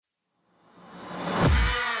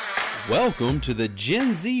Welcome to the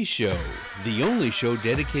Gen Z Show, the only show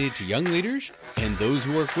dedicated to young leaders and those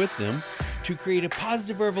who work with them to create a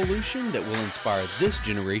positive revolution that will inspire this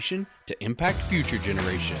generation to impact future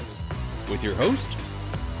generations. With your host,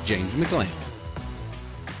 James McLam.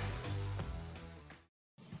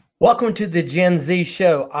 Welcome to the Gen Z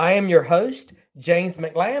Show. I am your host, James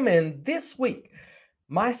McLam, and this week,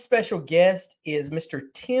 my special guest is Mr.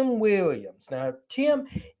 Tim Williams. Now, Tim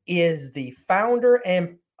is the founder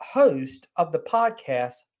and host of the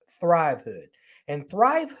podcast Thrivehood. And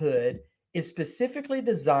Thrivehood is specifically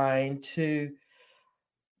designed to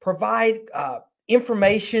provide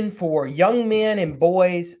information for young men and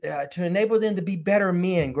boys to enable them to be better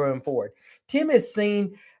men growing forward. Tim has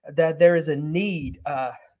seen that there is a need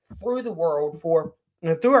through the world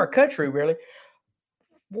through our country, really,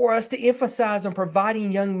 for us to emphasize on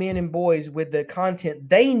providing young men and boys with the content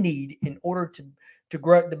they need in order to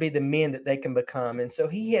grow up to be the men that they can become. And so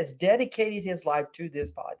he has dedicated his life to this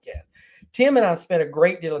podcast. Tim and I spent a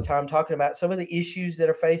great deal of time talking about some of the issues that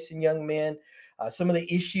are facing young men, some of the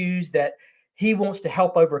issues that he wants to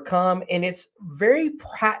help overcome. And it's very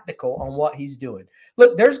practical on what he's doing.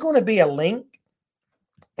 Look, there's going to be a link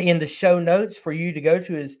in the show notes for you to go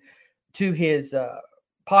to his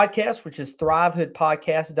podcast, which is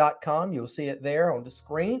thrivehoodpodcast.com. You'll see it there on the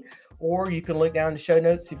screen, or you can look down the show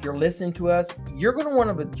notes. If you're listening to us, you're going to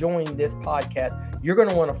want to join this podcast. You're going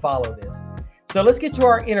to want to follow this. So let's get to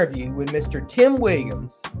our interview with Mr. Tim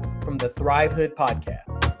Williams from the Thrivehood podcast.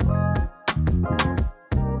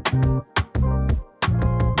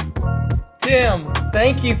 Tim,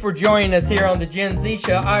 thank you for joining us here on the Gen Z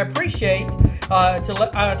Show. I appreciate I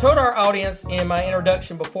told our audience in my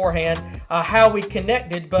introduction beforehand how we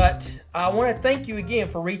connected, but I want to thank you again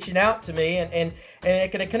for reaching out to me and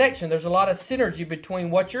making a connection. There's a lot of synergy between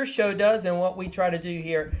what your show does and what we try to do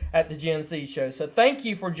here at the Gen Z Show. So thank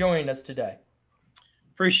you for joining us today.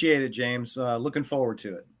 Appreciate it, James. Looking forward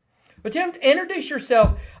to it. But Tim, introduce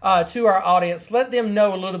yourself to our audience. Let them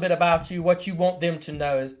know a little bit about you, what you want them to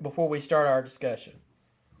know before we start our discussion.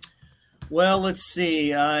 Well, let's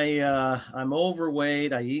see. I'm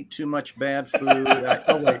overweight. I eat too much bad food.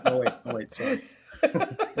 Wait. Sorry.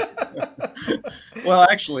 Well,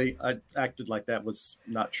 actually, I acted like that was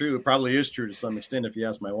not true. It probably is true to some extent if you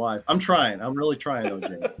ask my wife. I'm trying. I'm really trying, though,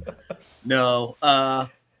 James. No.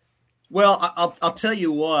 Well, I'll tell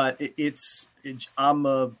you what. I'm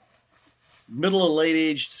a middle of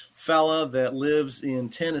late-aged fella that lives in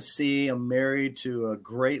Tennessee. I'm married to a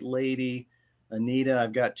great lady, Anita.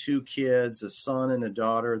 I've got two kids, a son and a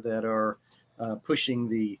daughter that are pushing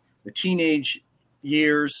the teenage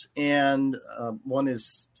years, and one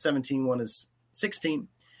is 17, one is 16.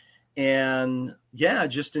 And yeah,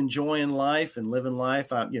 just enjoying life and living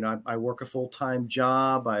life. I work a full-time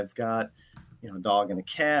job. I've got a dog and a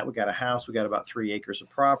cat. We got a house. We got about 3 acres of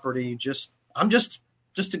property. I'm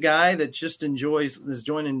just a guy that just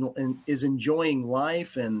is enjoying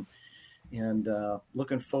life and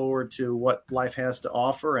looking forward to what life has to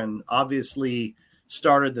offer. And obviously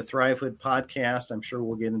started the Thrivehood podcast. I'm sure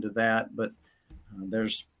we'll get into that, but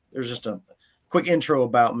there's just a quick intro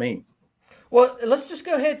about me. Well, let's just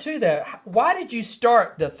go ahead to that. Why did you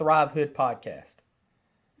start the Thrivehood podcast?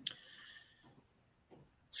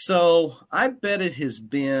 So I bet it has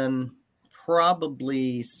been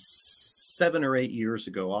probably 7 or 8 years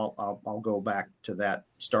ago. I'll go back to that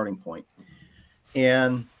starting point.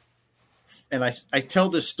 And I tell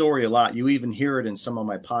this story a lot. You even hear it in some of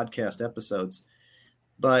my podcast episodes.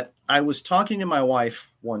 But I was talking to my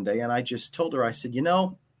wife one day, and I just told her, I said,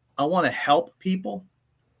 I want to help people,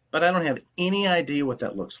 but I don't have any idea what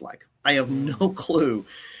that looks like. I have no clue.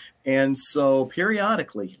 And so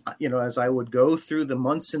periodically, as I would go through the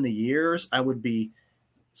months and the years, I would be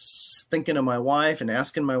thinking of my wife and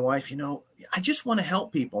asking my wife, I just want to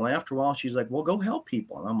help people. And after a while, she's like, well, go help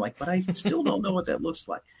people. And I'm like, but I still don't know what that looks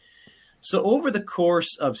like. So over the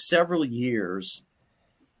course of several years,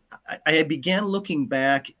 I began looking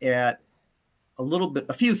back at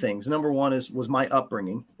a few things. Number one was my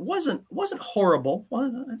upbringing. It wasn't horrible.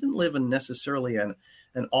 Well, I didn't live in necessarily an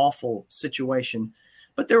awful situation,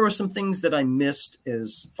 but there were some things that I missed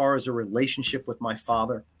as far as a relationship with my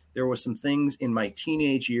father. There were some things in my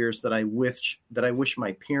teenage years that I wish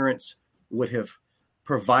my parents would have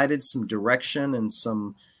provided some direction and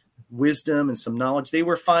some wisdom and some knowledge. They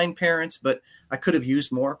were fine parents, but I could have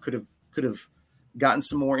used more, could have gotten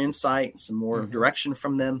some more insight, some more direction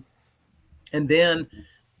from them. And then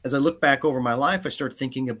as I look back over my life, I started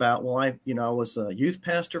thinking about, I was a youth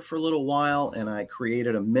pastor for a little while, and I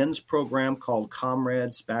created a men's program called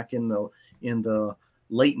Comrades back in the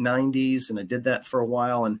late 90s. And I did that for a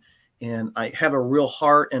while. And I have a real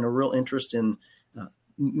heart and a real interest in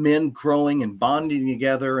men growing and bonding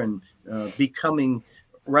together and becoming,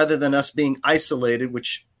 rather than us being isolated,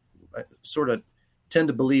 which I sort of tend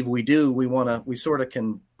to believe we do. We sort of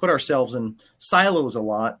can put ourselves in silos a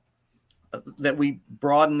lot, that we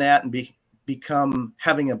broaden that and become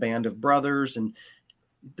having a band of brothers and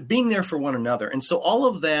being there for one another. And so all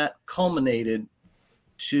of that culminated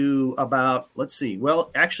to about,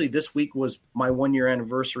 actually this week was my 1-year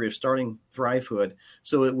anniversary of starting Thrivehood.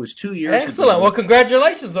 So it was 2 years Excellent. ago. Well,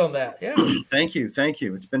 congratulations on that. Yeah. Thank you.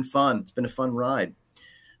 It's been fun. It's been a fun ride.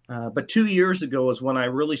 But 2 years ago is when I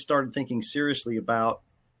really started thinking seriously about,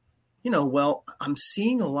 I'm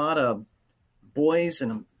seeing a lot of boys,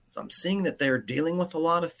 and I'm seeing that they're dealing with a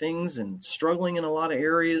lot of things and struggling in a lot of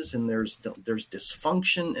areas, and there's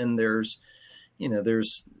dysfunction, and there's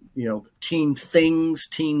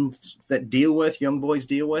teens that young boys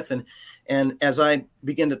deal with. And as I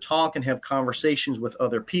begin to talk and have conversations with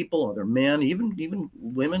other people, other men, even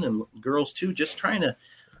women and girls too, just trying to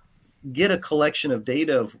get a collection of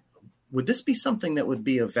data of, would this be something that would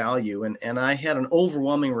be of value? And I had an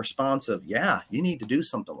overwhelming response of, yeah, you need to do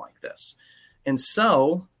something like this. And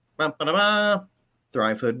so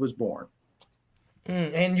Thrivehood was born.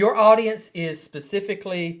 And your audience is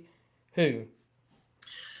specifically who?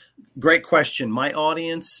 Great question. My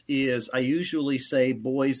audience is, I usually say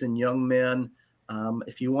boys and young men.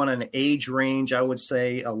 If you want an age range, I would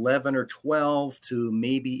say 11 or 12 to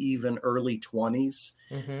maybe even early 20s.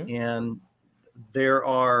 Mm-hmm. And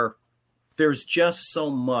there's just so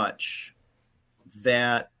much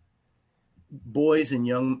that boys and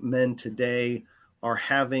young men today are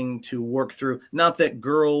having to work through. Not that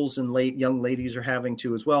girls and young ladies are having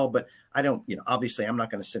to as well, but I don't, obviously I'm not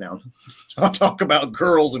going to sit down and talk about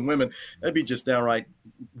girls and women. That'd be just downright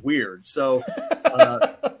weird. So,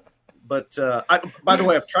 by the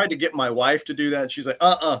way, I've tried to get my wife to do that. She's like,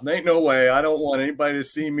 there ain't no way. I don't want anybody to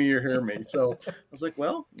see me or hear me. So I was like,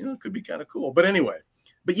 well, it could be kind of cool. But anyway,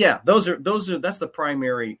 yeah, that's the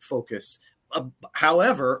primary focus.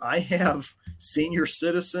 However, I have senior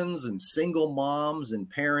citizens and single moms and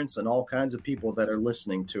parents and all kinds of people that are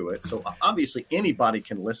listening to it. So obviously anybody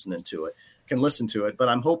can listen to it, but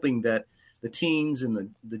I'm hoping that the teens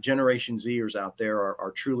and the Generation Zers out there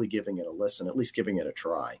are truly giving it a listen, at least giving it a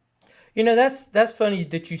try. That's funny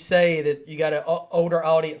that you say that you got an older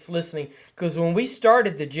audience listening, because when we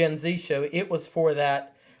started the Gen Z show, it was for that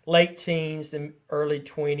late teens and early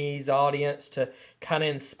 20s audience, to kind of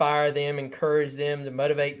inspire them, encourage them, to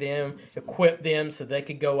motivate them, equip them so they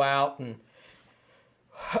could go out and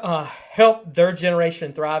help their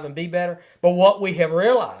generation thrive and be better. But what we have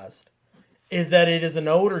realized is that it is an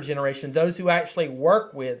older generation, those who actually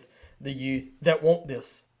work with the youth, that want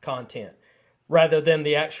this content, rather than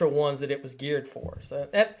the actual ones that it was geared for. So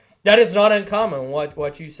that is not uncommon,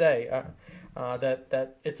 what you say.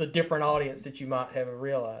 That it's a different audience that you might have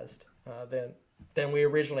realized than we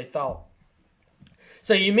originally thought.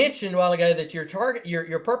 So you mentioned a while ago that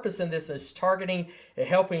your purpose in this is targeting and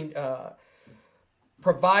helping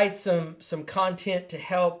provide some content to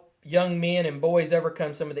help young men and boys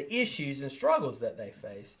overcome some of the issues and struggles that they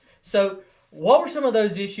face. So what were some of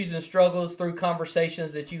those issues and struggles through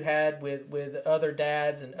conversations that you had with other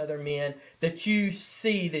dads and other men that you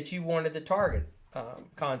see that you wanted to target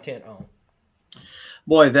content on?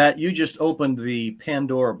 Boy, that you just opened the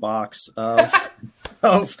Pandora box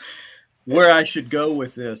of where I should go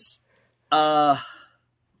with this. I'm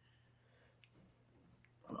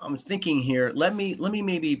thinking here. Let me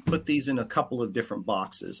maybe put these in a couple of different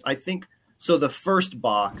boxes. I think so. The first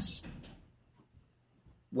box,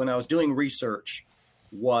 when I was doing research,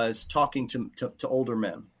 was talking to older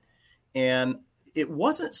men, and it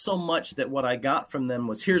wasn't so much that what I got from them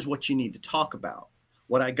was, here's what you need to talk about.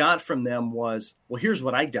 What I got from them was, well, here's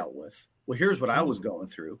what I dealt with. Well, here's what I was going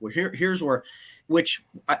through. Well, here's where, which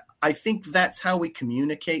I think that's how we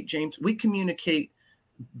communicate, James. We communicate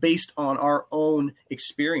based on our own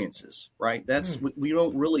experiences, right? That's, we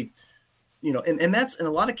don't really, and that's, in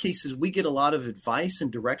a lot of cases, we get a lot of advice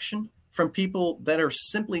and direction from people that are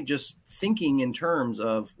simply just thinking in terms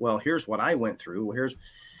of, well, here's what I went through. Well,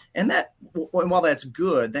 and while that's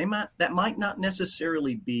good, that might not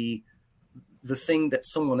necessarily be the thing that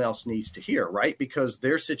someone else needs to hear, right? Because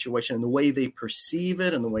their situation and the way they perceive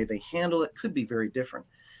it and the way they handle it could be very different.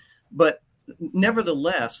 But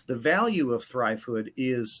nevertheless, the value of Thrivehood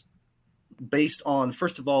is based on,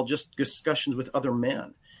 first of all, just discussions with other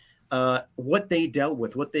men, what they dealt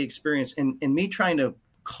with, what they experienced, and me trying to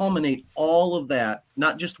culminate all of that,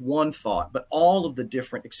 not just one thought, but all of the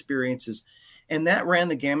different experiences, And that ran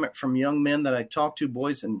the gamut from young men that I talked to,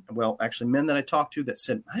 boys, and well, actually men that I talked to that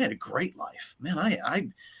said, I had a great life,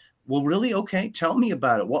 man. Well, really? Okay. Tell me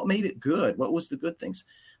about it. What made it good? What was the good things?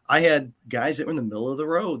 I had guys that were in the middle of the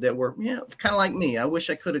road that were, kind of like me. I wish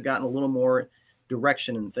I could have gotten a little more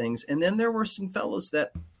direction and things. And then there were some fellas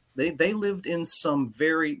that they lived in some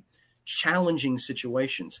very challenging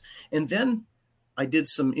situations. And then I did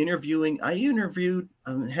some interviewing. I interviewed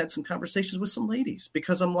and had some conversations with some ladies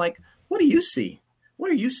because I'm like, what do you see?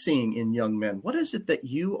 What are you seeing in young men? What is it that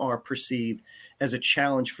you are perceived as a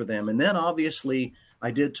challenge for them? And then obviously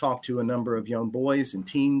I did talk to a number of young boys and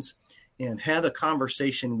teens and had a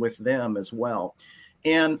conversation with them as well.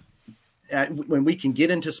 And when we can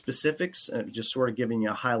get into specifics, just sort of giving you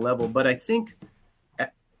a high level, but I think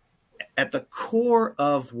at the core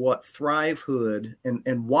of what Thrivehood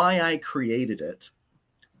and why I created it,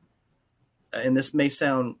 and this may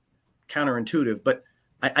sound counterintuitive, but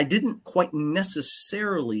I didn't quite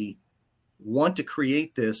necessarily want to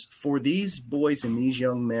create this for these boys and these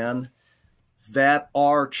young men that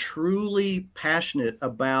are truly passionate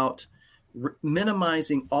about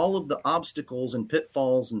minimizing all of the obstacles and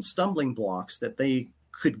pitfalls and stumbling blocks that they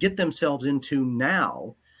could get themselves into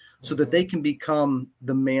now so that they can become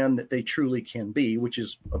the man that they truly can be, which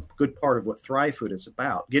is a good part of what Thrivehood is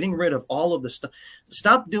about. Getting rid of all of the stuff.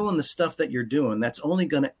 Stop doing the stuff that you're doing. That's only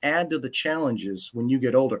going to add to the challenges when you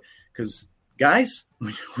get older. Because guys,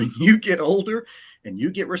 when you get older and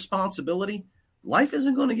you get responsibility, life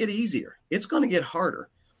isn't going to get easier. It's going to get harder.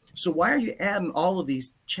 So why are you adding all of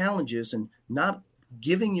these challenges and not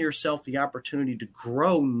giving yourself the opportunity to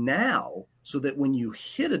grow now so that when you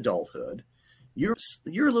hit adulthood, you're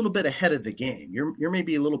a little bit ahead of the game. You're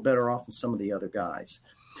maybe a little better off than some of the other guys.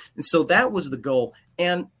 And so that was the goal.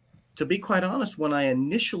 And to be quite honest, when I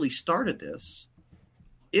initially started this,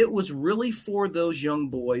 it was really for those young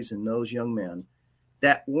boys and those young men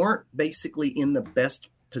that weren't basically in the best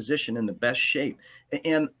position, in the best shape.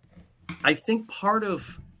 And I think part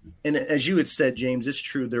of, and as you had said, James, it's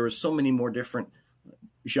true, there are so many more different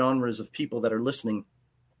genres of people that are listening.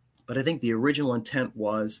 But I think the original intent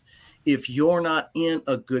was, if you're not in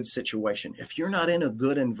a good situation, if you're not in a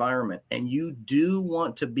good environment, and you do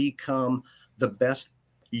want to become the best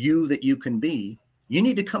you that you can be, you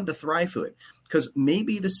need to come to Thrivehood. Because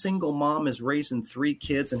maybe the single mom is raising 3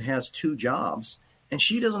 kids and has 2 jobs, and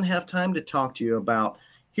she doesn't have time to talk to you about,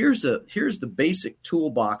 here's the basic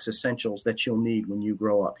toolbox essentials that you'll need when you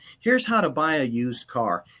grow up. Here's how to buy a used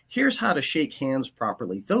car. Here's how to shake hands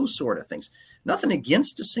properly. Those sort of things. Nothing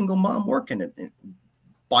against a single mom working it.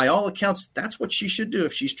 By all accounts, that's what she should do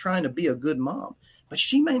if she's trying to be a good mom. But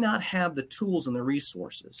she may not have the tools and the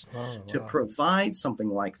resources to provide something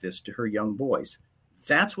like this to her young boys.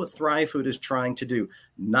 That's what Thrivehood is trying to do.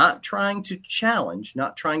 Not trying to challenge,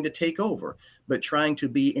 not trying to take over, but trying to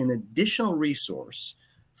be an additional resource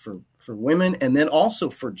for women, and then also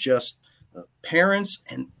for just parents.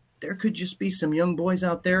 And there could just be some young boys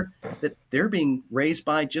out there that they're being raised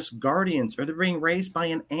by just guardians, or they're being raised by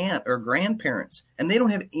an aunt or grandparents, and they don't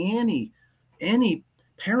have any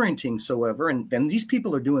parenting soever. And these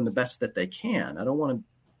people are doing the best that they can. I don't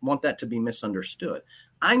want that to be misunderstood.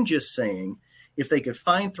 I'm just saying, if they could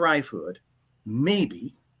find Thrivehood,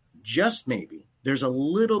 maybe, just maybe, there's a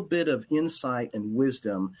little bit of insight and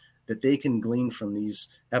wisdom that they can glean from these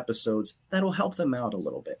episodes that'll help them out a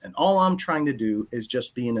little bit. And all I'm trying to do is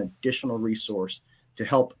just be an additional resource to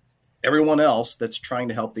help everyone else that's trying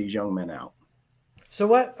to help these young men out. So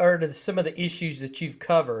what are some of the issues that you've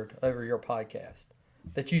covered over your podcast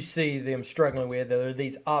that you see them struggling with? That are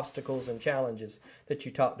these obstacles and challenges that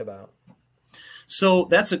you talked about? So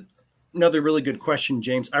that's another really good question,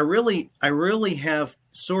 James. I really have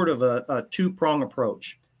sort of a two-prong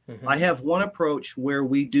approach. Mm-hmm. I have one approach where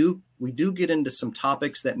we do get into some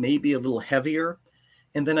topics that may be a little heavier.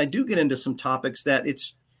 And then I do get into some topics that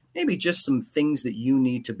it's maybe just some things that you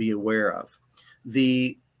need to be aware of.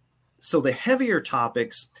 So the heavier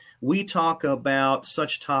topics, we talk about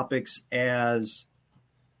such topics as,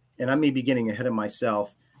 and I may be getting ahead of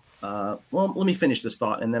myself. Well, let me finish this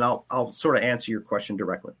thought, and then I'll sort of answer your question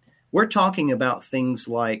directly. We're talking about things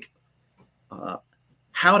like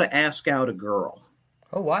how to ask out a girl.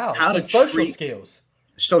 Oh, wow. How to social skills.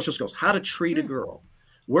 Social skills. How to treat a girl.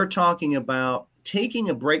 We're talking about taking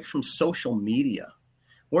a break from social media.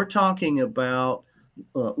 We're talking about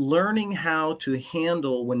learning how to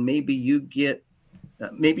handle when maybe you get,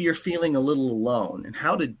 maybe you're feeling a little alone, and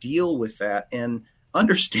how to deal with that, and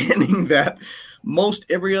understanding that most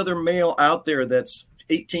every other male out there that's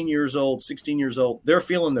 18 years old, 16 years old, they're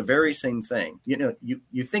feeling the very same thing. You know,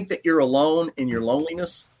 you think that you're alone in your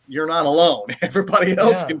loneliness. You're not alone. Everybody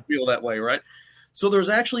else can feel that way, right? So there's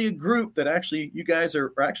actually a group that actually you guys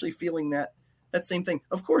are actually feeling that same thing.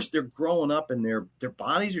 Of course, they're growing up and their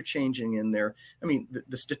bodies are changing, and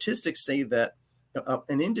the statistics say that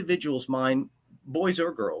an individual's mind, boys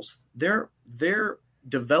or girls, their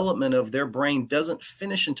development of their brain doesn't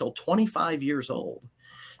finish until 25 years old.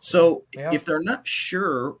 So if they're not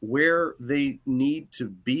sure where they need to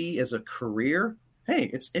be as a career, hey,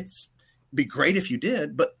 it's be great if you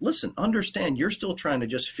did, but listen, understand you're still trying to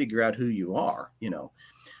just figure out who you are,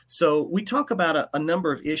 So we talk about a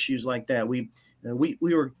number of issues like that. We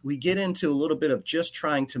get into a little bit of just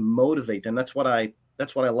trying to motivate them. That's what I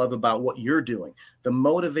love about what you're doing. The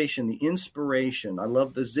motivation, the inspiration. I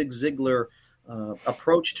love the Zig Ziglar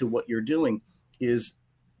approach to what you're doing. Is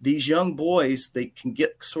these young boys, they can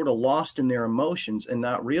get sort of lost in their emotions and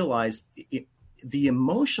not realize the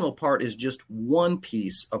emotional part is just one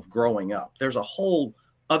piece of growing up. There's a whole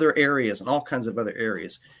other areas and all kinds of other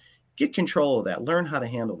areas. Get control of that. Learn how to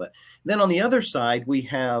handle that. Then on the other side, we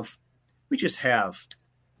just have,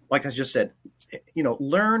 like I just said,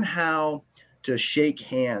 learn how to shake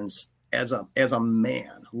hands as a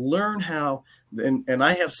man. Learn how, and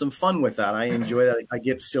I have some fun with that. I enjoy that. I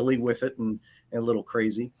get silly with it and a little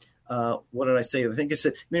crazy. What did I say? I think I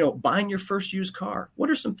said, buying your first used car. What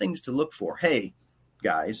are some things to look for? Hey,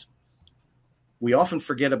 guys, we often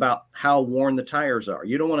forget about how worn the tires are.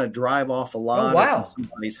 You don't want to drive off a lot from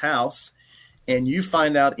somebody's house and you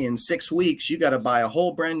find out in 6 weeks, you got to buy a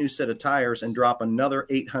whole brand new set of tires and drop another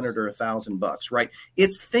 $800 or $1,000, right?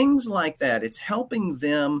 It's things like that. It's helping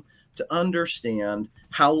them to understand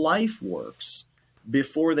how life works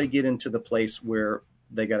before they get into the place where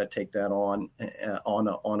they got to take that on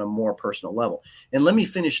a more personal level. And let me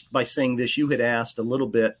finish by saying this. You had asked a little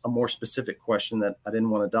bit, a more specific question that I didn't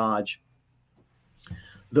want to dodge.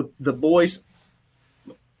 The boys,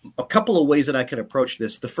 a couple of ways that I could approach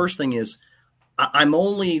this. The first thing is I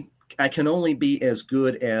can only be as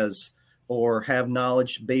good as or have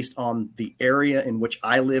knowledge based on the area in which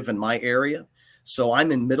I live in my area. So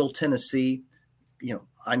I'm in Middle Tennessee.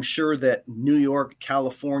 I'm sure that New York,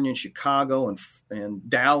 California, and Chicago and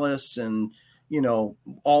Dallas and,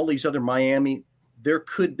 all these other Miami, there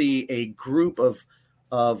could be a group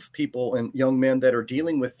of people and young men that are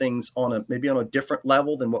dealing with things maybe on a different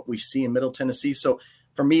level than what we see in Middle Tennessee. So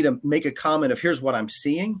for me to make a comment of here's what I'm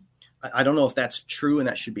seeing, I don't know if that's true and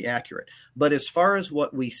that should be accurate. But as far as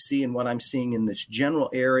what we see and what I'm seeing in this general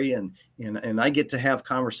area, and I get to have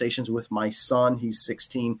conversations with my son, he's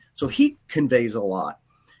 16, so he conveys a lot.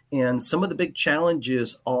 And some of the big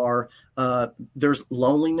challenges are there's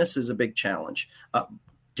loneliness is a big challenge.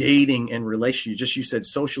 Dating and relationships, just you said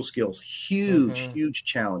social skills, huge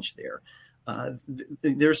challenge there.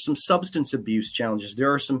 There's some substance abuse challenges.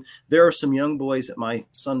 There are some young boys that my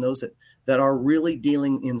son knows that are really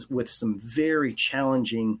dealing with some very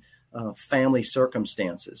challenging family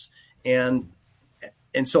circumstances. And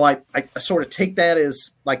so I sort of take that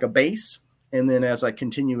as like a base. And then as I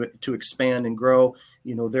continue to expand and grow,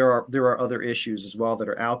 there are other issues as well that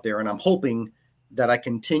are out there. And I'm hoping that I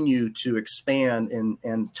continue to expand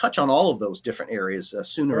and touch on all of those different areas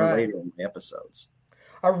sooner or later in the episodes.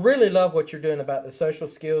 I really love what you're doing about the social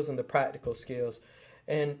skills and the practical skills.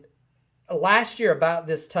 And last year about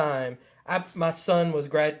this time, my son was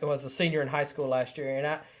a senior in high school last year. And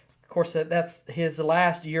of course, that's his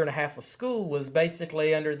last year and a half of school was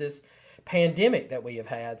basically under this pandemic that we have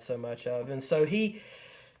had so much of. And so he,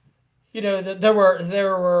 there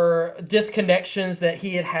were disconnections that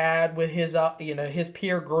he had with his, his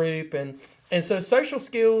peer group. And so social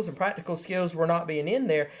skills and practical skills were not being in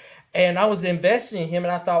there. And I was investing in him,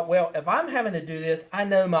 and I thought, well, if I'm having to do this, I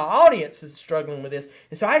know my audience is struggling with this.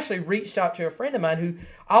 And so I actually reached out to a friend of mine who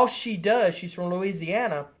all she does, she's from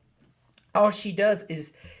Louisiana, all she does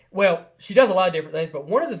is, well, she does a lot of different things, but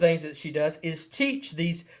one of the things that she does is teach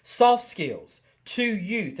these soft skills to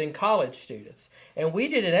youth and college students. And we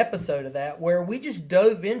did an episode of that where we just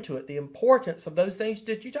dove into it, the importance of those things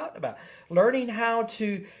that you talked about, learning how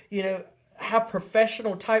to, have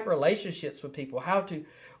professional type relationships with people, how to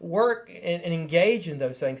work and engage in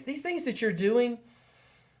those things. These things that you're doing,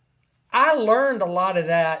 I learned a lot of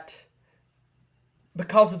that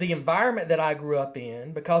because of the environment that I grew up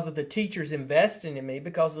in, because of the teachers investing in me,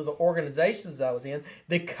 because of the organizations I was in,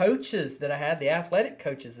 the coaches that I had, the athletic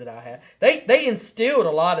coaches that I had. They instilled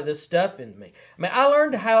a lot of this stuff in me. I mean, I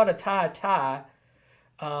learned how to tie a tie,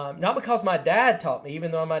 not because my dad taught me, even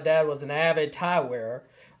though my dad was an avid tie wearer.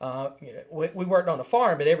 We worked on a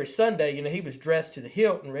farm, but every Sunday, he was dressed to the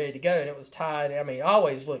hilt and ready to go, and it was tied. I mean, he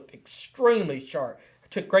always looked extremely sharp. I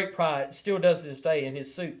took great pride, still does to this day, in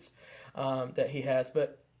his suits that he has.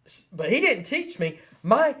 But he didn't teach me.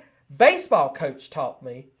 My baseball coach taught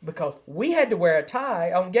me because we had to wear a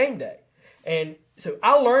tie on game day. And so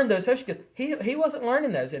I learned those social skills. He wasn't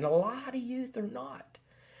learning those, and a lot of youth are not.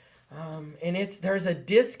 And there's a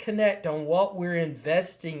disconnect on what we're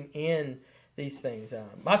investing in these things.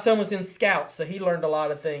 My son was in Scouts, so he learned a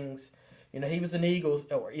lot of things. He was an Eagle,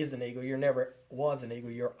 or is an Eagle. You never was an Eagle.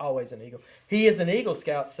 You're always an Eagle. He is an Eagle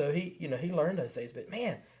Scout, so he learned those things. But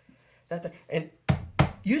man, and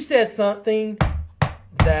you said something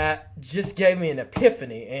that just gave me an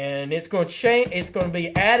epiphany, and it's going to change. It's going to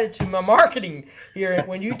be added to my marketing here.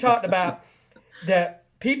 When you talked about that,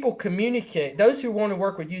 people communicate. Those who want to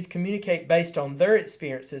work with youth communicate based on their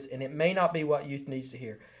experiences, and it may not be what youth needs to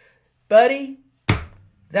hear, buddy.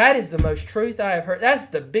 That is the most truth I have heard. That's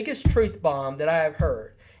the biggest truth bomb that I have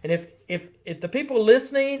heard. And if the people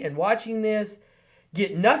listening and watching this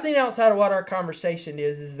get nothing outside of what our conversation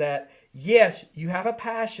is that, yes, you have a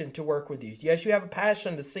passion to work with youth. Yes, you have a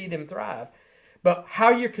passion to see them thrive. But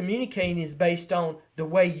how you're communicating is based on the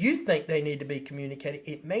way you think they need to be communicated.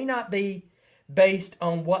 It may not be based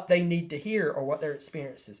on what they need to hear or what their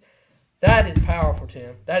experience is. That is powerful,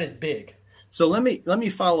 Tim. That is big. So let me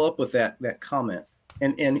follow up with that comment.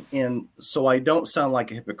 And so I don't sound like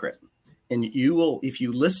a hypocrite. And you will, if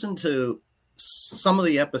you listen to some of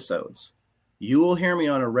the episodes, you will hear me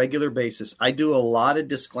on a regular basis. I do a lot of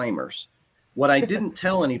disclaimers. What I didn't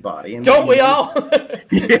tell anybody. And don't we all?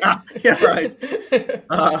 yeah, right.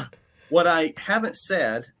 What I haven't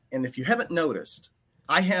said, and if you haven't noticed,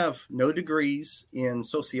 I have no degrees in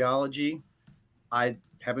sociology. I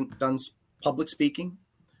haven't done public speaking.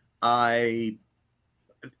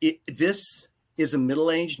 This is a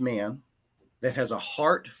middle-aged man that has a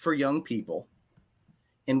heart for young people.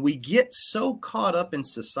 And we get so caught up in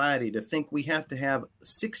society to think we have to have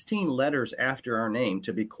 16 letters after our name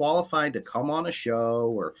to be qualified to come on a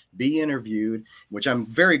show or be interviewed, which I'm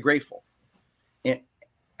very grateful.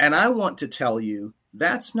 And I want to tell you,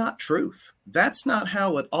 that's not truth. That's not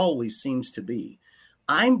how it always seems to be.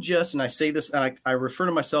 And I say this, and I refer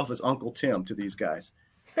to myself as Uncle Tim to these guys.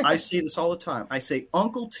 I say this all the time. I say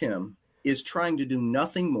Uncle Tim is trying to do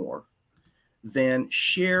nothing more than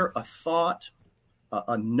share a thought,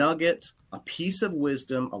 a nugget, a piece of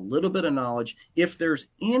wisdom, a little bit of knowledge. If there's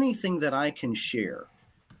anything that I can share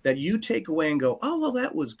that you take away and go, oh, well,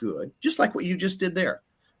 that was good, just like what you just did there,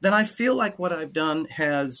 then I feel like what I've done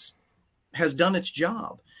has done its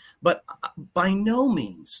job. But by no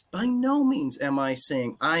means am I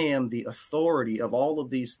saying I am the authority of all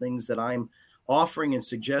of these things that I'm offering and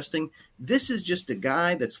suggesting. This is just a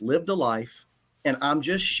guy that's lived a life, and I'm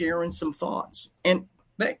just sharing some thoughts. And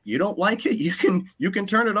hey, you don't like it, you can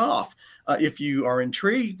turn it off. If you are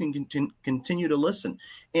intrigued, you can continue to listen.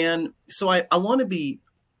 And so I want to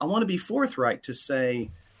be forthright to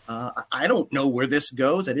say I don't know where this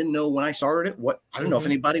goes. I didn't know when I started it. I don't know if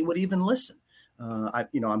anybody would even listen.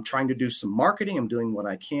 I'm trying to do some marketing. I'm doing what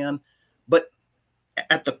I can, but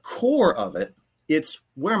at the core of it, it's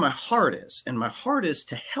where my heart is, and my heart is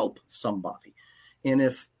to help somebody. And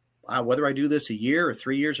if whether I do this a year or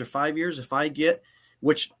 3 years or 5 years, if I get,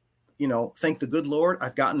 which, thank the good Lord,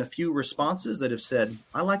 I've gotten a few responses that have said,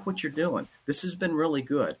 I like what you're doing. This has been really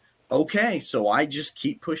good. Okay, so I just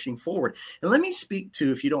keep pushing forward. And let me speak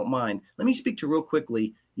to, if you don't mind, real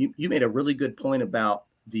quickly. You made a really good point about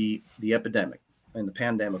the epidemic and the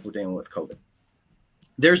pandemic we're dealing with, COVID.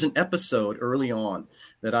 There's an episode early on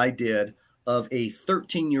that I did of a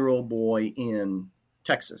 13-year-old boy in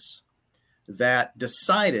Texas that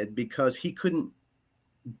decided, because he couldn't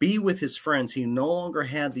be with his friends, he no longer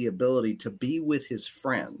had the ability to be with his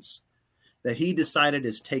friends, that he decided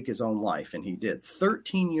to take his own life. And he did.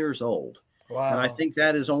 13 years old. Wow. And I think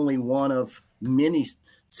that is only one of many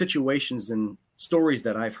situations and stories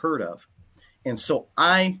that I've heard of. And so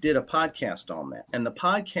I did a podcast on that. And the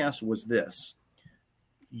podcast was this: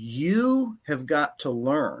 you have got to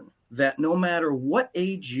learn that no matter what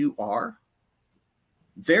age you are,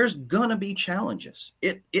 there's gonna be challenges.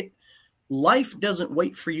 Life doesn't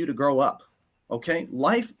wait for you to grow up. Okay.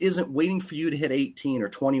 Life isn't waiting for you to hit 18 or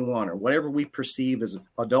 21 or whatever we perceive as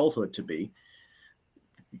adulthood to be.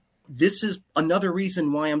 This is another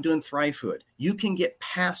reason why I'm doing Thrivehood. You can get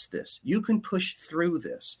past this. You can push through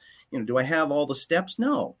this. Do I have all the steps?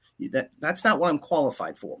 No, that's not what I'm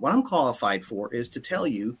qualified for. What I'm qualified for is to tell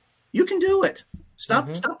you, you can do it. Stop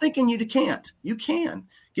thinking you can't. You can.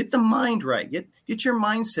 Get the mind right. Get your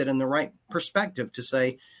mindset in the right perspective to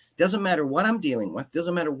say, doesn't matter what I'm dealing with,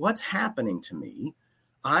 doesn't matter what's happening to me,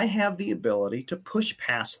 I have the ability to push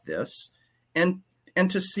past this and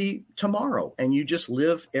to see tomorrow. And you just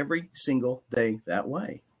live every single day that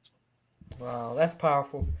way. Wow, that's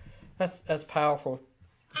powerful. That's powerful.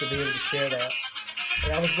 to be able to share that.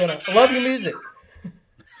 And I love your music.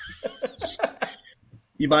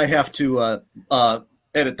 You might have to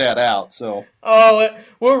edit that out. So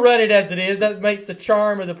we'll run it as it is. That makes the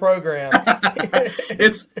charm of the program.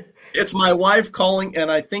 It's my wife calling, and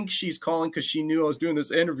I think she's calling because she knew I was doing this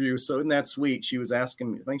interview. So isn't that sweet? She was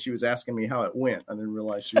asking me. I think she was asking me how it went. I didn't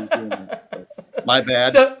realize she was doing it. So, my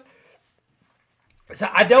bad. So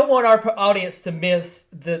I don't want our audience to miss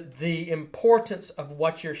the importance of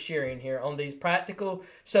what you're sharing here on these practical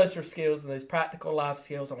social skills and these practical life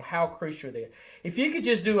skills, on how crucial they are. If you could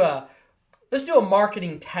just let's do a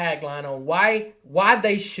marketing tagline on why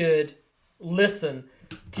they should listen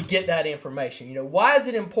to get that information. You know, why is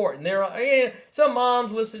it important? Some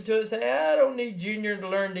moms listen to it and say, I don't need Junior to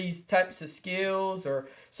learn these types of skills, or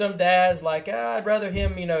some dads like, I'd rather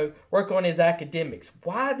him, work on his academics.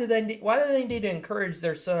 Why do they need to encourage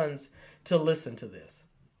their sons to listen to this?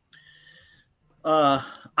 I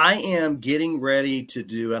am getting ready to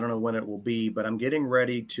do, I don't know when it will be, but I'm getting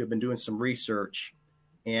ready to have been doing some research,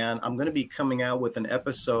 and I'm going to be coming out with an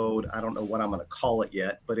episode. I don't know what I'm going to call it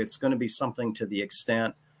yet, but it's going to be something to the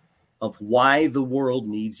extent of why the world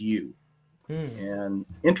needs you. And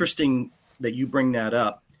interesting that you bring that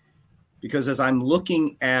up, because as I'm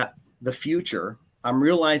looking at the future, I'm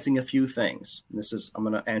realizing a few things. I'm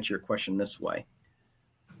going to answer your question this way.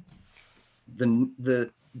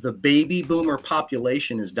 The baby boomer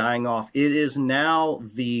population is dying off. It is now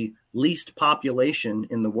the least population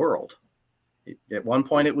in the world. At one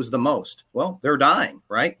point, it was the most. Well, they're dying,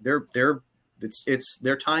 right? It's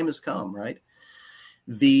their time has come, right?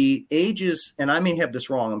 The ages, and I may have this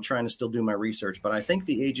wrong, I'm trying to still do my research, but I think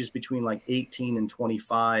the ages between like 18 and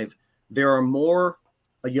 25, there are more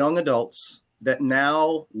young adults that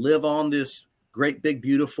now live on this great, big,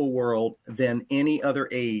 beautiful world than any other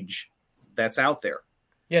age that's out there.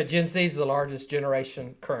 Yeah, Gen Z is the largest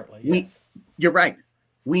generation currently. Yes. You're right.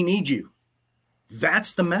 We need you.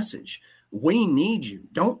 That's the message. We need you.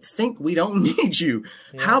 Don't think we don't need you.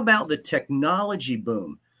 Yeah. How about the technology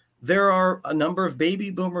boom? There are a number of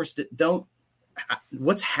baby boomers that don't,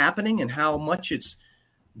 what's happening and how much it's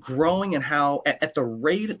growing and how at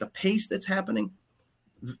the pace that's happening,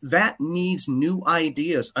 that needs new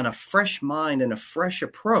ideas and a fresh mind and a fresh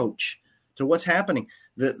approach to what's happening.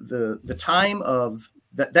 The time of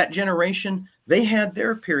that generation, they had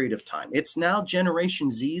their period of time. It's now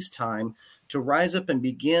Generation Z's time to rise up and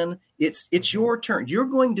begin. It's your turn. You're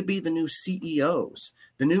going to be the new CEOs,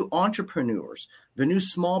 the new entrepreneurs, the new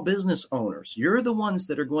small business owners. You're the ones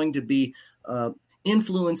that are going to be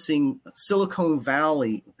influencing Silicon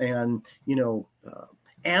Valley and,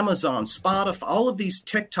 Amazon, Spotify, all of these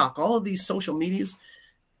TikTok, all of these social medias.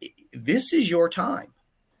 This is your time.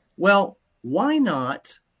 Well, why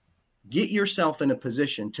not get yourself in a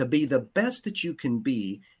position to be the best that you can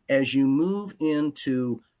be as you move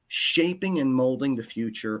into shaping and molding the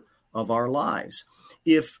future of our lives?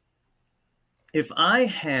 If I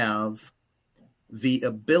have the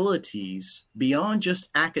abilities beyond just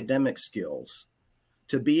academic skills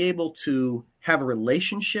to be able to have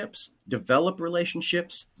relationships, develop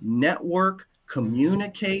relationships, network,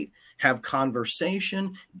 communicate, have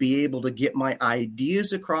conversation, be able to get my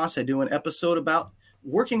ideas across. I do an episode about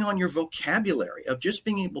working on your vocabulary, of just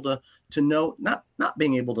being able to know, not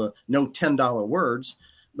being able to know $10 words,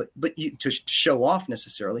 but you to show off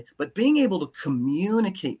necessarily, but being able to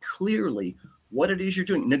communicate clearly what it is you're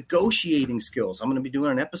doing, negotiating skills. I'm going to be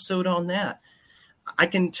doing an episode on that. I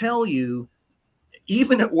can tell you,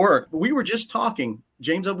 even at work, we were just talking,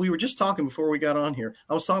 James, we were just talking before we got on here.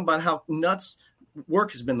 I was talking about how nuts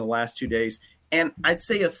work has been the last 2 days. And I'd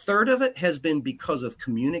say a third of it has been because of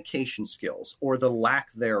communication skills or the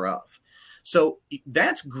lack thereof. So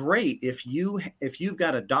that's great if you've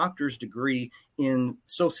got a doctor's degree in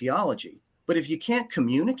sociology, but if you can't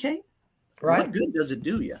communicate, right, what good does it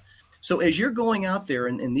do you? So as you're going out there,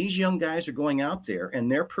 and these young guys are going out there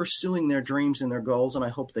and they're pursuing their dreams and their goals, and I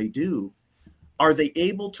hope they do, are they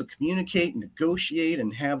able to communicate, negotiate,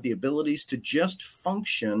 and have the abilities to just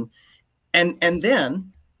function? And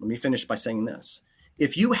then, let me finish by saying this.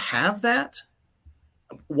 If you have that,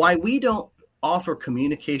 why we don't offer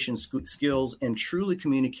communication skills and truly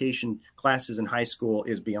communication classes in high school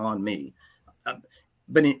is beyond me.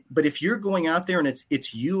 But if you're going out there and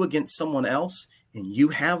it's you against someone else, and you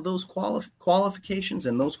have those qualifications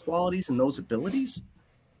and those qualities and those abilities,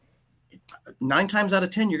 9 times out of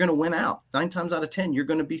 10, you're going to win out. 9 times out of 10, you're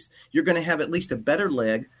going to have at least a better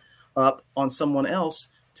leg up on someone else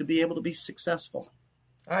to be able to be successful.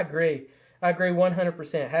 I agree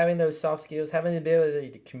 100%. Having those soft skills, having the ability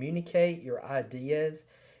to communicate your ideas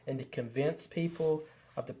and to convince people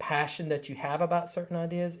of the passion that you have about certain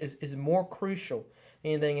ideas is more crucial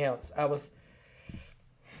than anything else. I was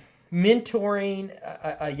mentoring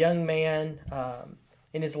a young man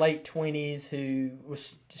in his late 20s who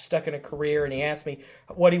was stuck in a career, and he asked me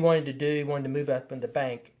what he wanted to do. He wanted to move up in the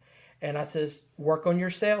bank. And I says, work on your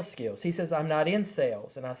sales skills. He says, I'm not in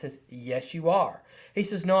sales. And I says, yes, you are. He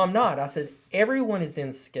says, no, I'm not. I said, everyone is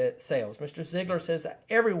in sales. Mr. Ziegler says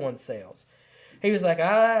everyone sells. He was like,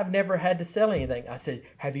 I've never had to sell anything. I said,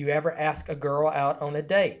 have you ever asked a girl out on a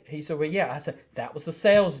date? He said, well, yeah. I said, that was a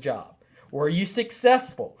sales job. Were you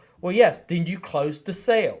successful? Well, yes. Then you closed the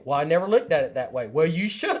sale. Well, I never looked at it that way. Well, you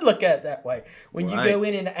should look at it that way. When you go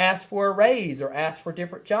in and ask for a raise or ask for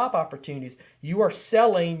different job opportunities, you are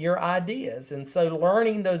selling your ideas. And so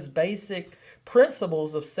learning those basic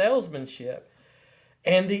principles of salesmanship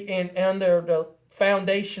and the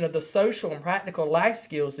foundation of the social and practical life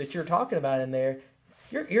skills that you're talking about in there,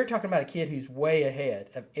 you're talking about a kid who's way ahead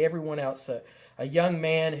of everyone else. A young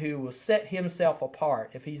man who will set himself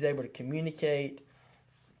apart if he's able to communicate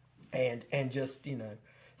and just,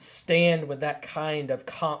 stand with that kind of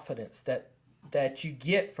confidence that you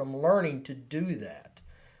get from learning to do that.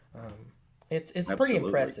 It's pretty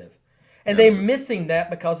impressive. And they're missing that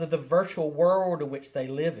because of the virtual world in which they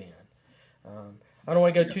live in. I don't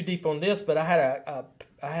want to go too deep on this, but I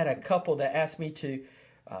had a couple that asked me to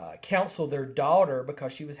counsel their daughter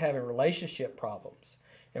because she was having relationship problems.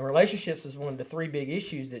 And relationships is one of the three big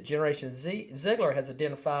issues that Generation Ziegler has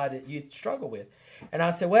identified that youth struggle with. And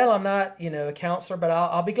I said, well, I'm not, a counselor, but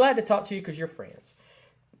I'll be glad to talk to you because you're friends.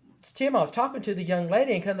 Tim, I was talking to the young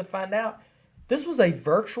lady and come to find out this was a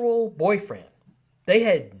virtual boyfriend. They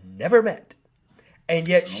had never met. And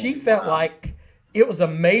yet she felt like it was a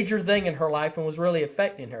major thing in her life and was really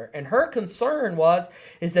affecting her. And her concern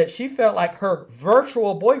is that she felt like her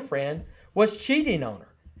virtual boyfriend was cheating on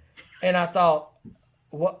her. And I thought,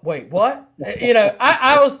 what? Wait, what?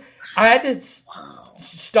 I had to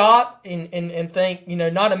stop and think,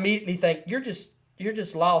 not immediately think you're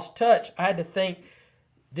just lost touch. I had to think,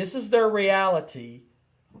 this is their reality.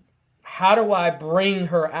 How do I bring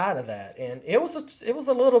her out of that? And it was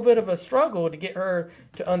a little bit of a struggle to get her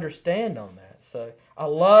to understand on that. So I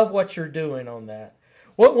love what you're doing on that.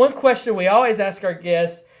 One question we always ask our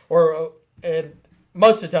guests, and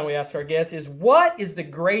most of the time we ask our guests, is what is the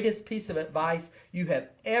greatest piece of advice you have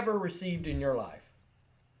ever received in your life?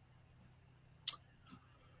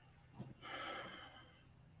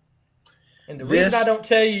 And the reason I don't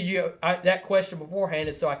tell you that question beforehand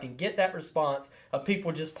is so I can get that response of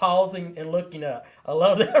people just pausing and looking up. I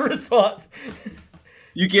love that response.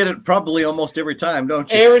 You get it probably almost every time,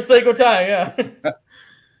 don't you? Every single time, yeah.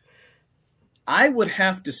 I would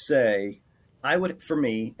have to say, for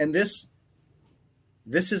me, and this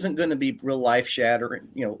isn't going to be real life shattering,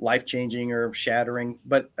 life changing or shattering,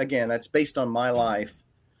 but again, that's based on my life.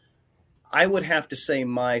 I would have to say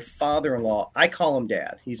my father-in-law, I call him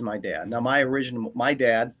Dad. He's my dad. Now, my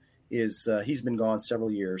dad is, he's been gone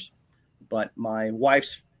several years, but my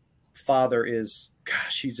wife's father is,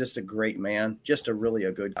 he's just a great man, just a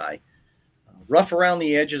good guy. Rough around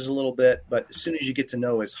the edges a little bit, but as soon as you get to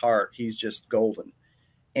know his heart, he's just golden.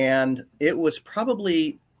 And it was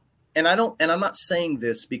probably, and I'm not saying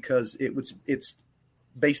this because it's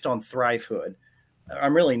based on Thrivehood.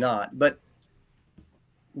 I'm really not, but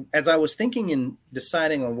as I was thinking and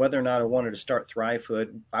deciding on whether or not I wanted to start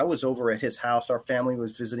Thrivehood, I was over at his house. Our family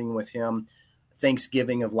was visiting with him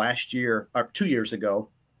Thanksgiving of last year, or 2 years ago.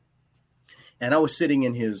 And I was sitting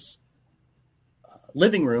in his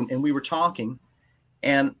living room and we were talking,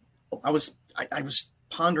 and I was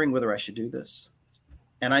pondering whether I should do this.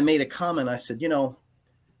 And I made a comment. I said,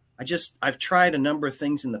 I've tried a number of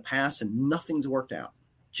things in the past and nothing's worked out.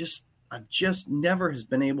 I've just never has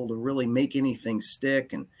been able to really make anything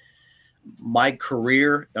stick. And my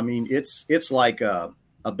career, I mean, it's like a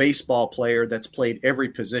baseball player that's played every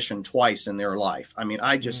position twice in their life. I mean,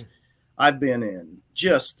 I've been in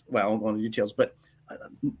I won't go into details, but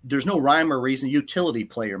there's no rhyme or reason. Utility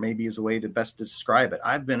player maybe is a way to best describe it.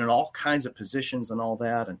 I've been in all kinds of positions and all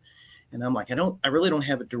that. And I'm like, I really don't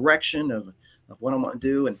have a direction of what I want to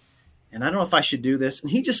do. And I don't know if I should do this.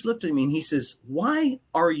 And he just looked at me and he says, why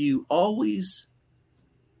are you always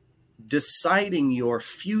deciding your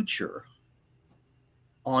future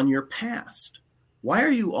on your past? Why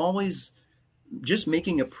are you always just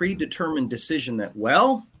making a predetermined decision that,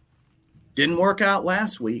 didn't work out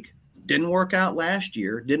last week, didn't work out last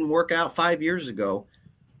year, didn't work out 5 years ago.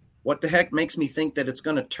 What the heck makes me think that it's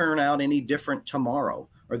going to turn out any different tomorrow,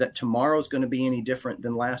 or that tomorrow's going to be any different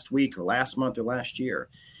than last week or last month or last year?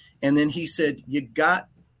 And then he said, you got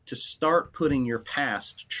to start putting your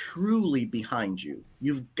past truly behind you.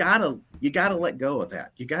 You got to let go of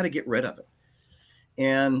that. You got to get rid of it.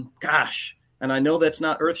 And gosh, and I know that's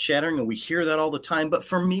not earth shattering and we hear that all the time, but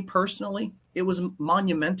for me personally, it was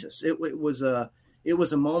monumentous. It was a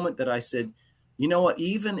moment that I said, you know what,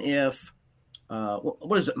 even if,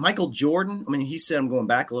 what is it? Michael Jordan. I mean, he said, I'm going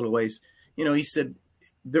back a little ways, he said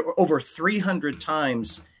there were over 300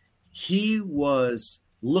 times he was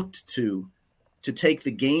looked to take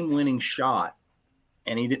the game-winning shot,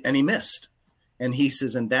 and he missed. And he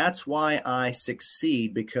says, and that's why I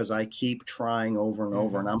succeed, because I keep trying over and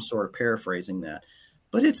over. And I'm sort of paraphrasing that,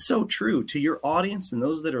 but it's so true to your audience and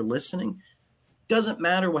those that are listening. Doesn't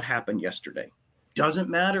matter what happened yesterday. Doesn't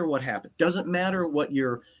matter what happened. Doesn't matter what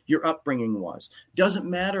your upbringing was. Doesn't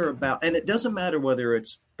matter and it doesn't matter whether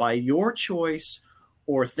it's by your choice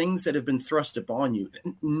or things that have been thrust upon you.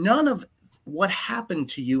 None of what happened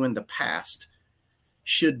to you in the past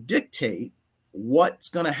should dictate what's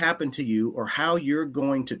going to happen to you or how you're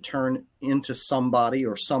going to turn into somebody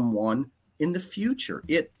or someone in the future.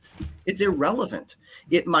 It's irrelevant.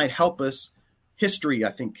 It might help us. History, I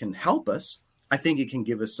think, can help us. I think it can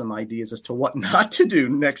give us some ideas as to what not to do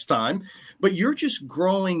next time, but you're just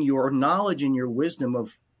growing your knowledge and your wisdom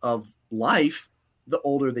of life the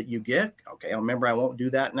older that you get. Okay, I remember I won't do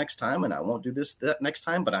that next time, and I won't do that next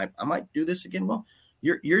time, but I might do this again. Well,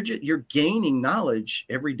 you're gaining knowledge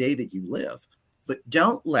every day that you live, but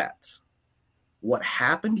don't let what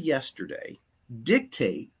happened yesterday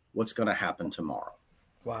dictate what's going to happen tomorrow.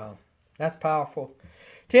 Wow, that's powerful.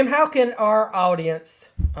 Tim, how can our audience,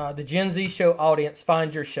 the Gen Z Show audience,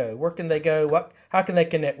 find your show? Where can they go? How can they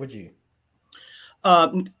connect with you?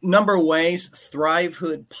 Number of ways,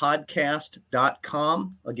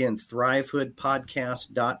 thrivehoodpodcast.com. Again,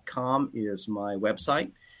 thrivehoodpodcast.com is my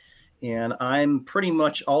website. And I'm pretty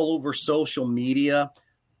much all over social media,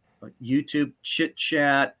 YouTube, Chit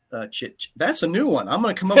Chat. That's a new one. I'm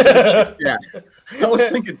going to come up with a Chit Chat. I was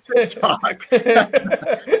thinking TikTok.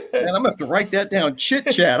 And I'm going to have to write that down. Chit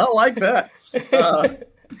Chat. I like that.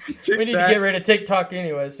 We need to get rid of TikTok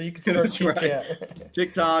anyway, so you can start Chit Chat. Right.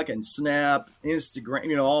 TikTok and Snap,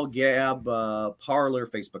 Instagram, all Gab, Parler,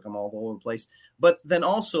 Facebook. I'm all over the place. But then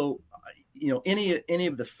also, any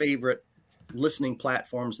of the favorite listening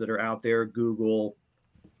platforms that are out there, Google,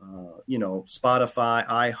 Spotify,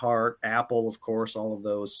 iHeart, Apple, of course, all of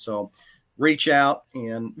those. So reach out,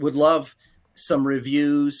 and would love some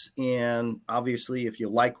reviews. And obviously, if you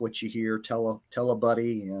like what you hear, tell a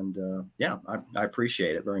buddy. And I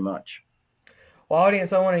appreciate it very much. Well,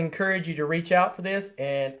 audience, I want to encourage you to reach out for this.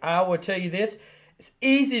 And I will tell you this, it's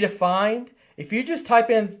easy to find. If you just type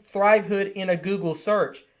in Thrivehood in a Google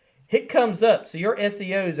search, it comes up. So your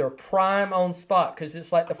SEOs are prime on spot, because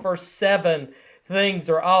it's like the first 7 things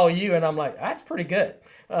are all you. And I'm like, that's pretty good.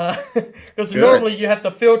 Because normally you have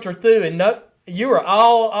to filter through, and nope, you were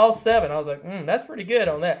all 7. I was like, that's pretty good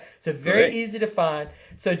on that. So very easy to find.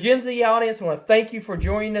 So Gen Z audience, I want to thank you for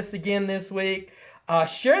joining us again this week.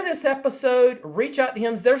 Share this episode. Reach out to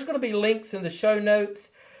him. There's going to be links in the show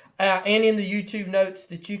notes and in the YouTube notes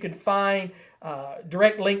that you can find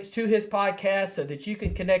direct links to his podcast so that you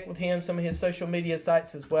can connect with him, some of his social media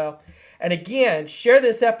sites as well. And again, share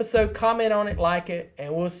this episode, comment on it, like it,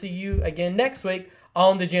 and we'll see you again next week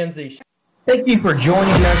on the Gen Z Show. Thank you for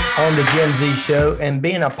joining us on the Gen Z Show and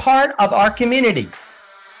being a part of our community.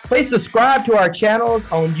 Please subscribe to our channels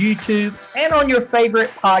on YouTube and on your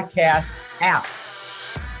favorite podcast app.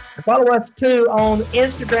 And follow us too on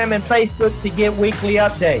Instagram and Facebook to get weekly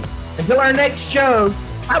updates. Until our next show,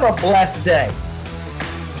 have a blessed day.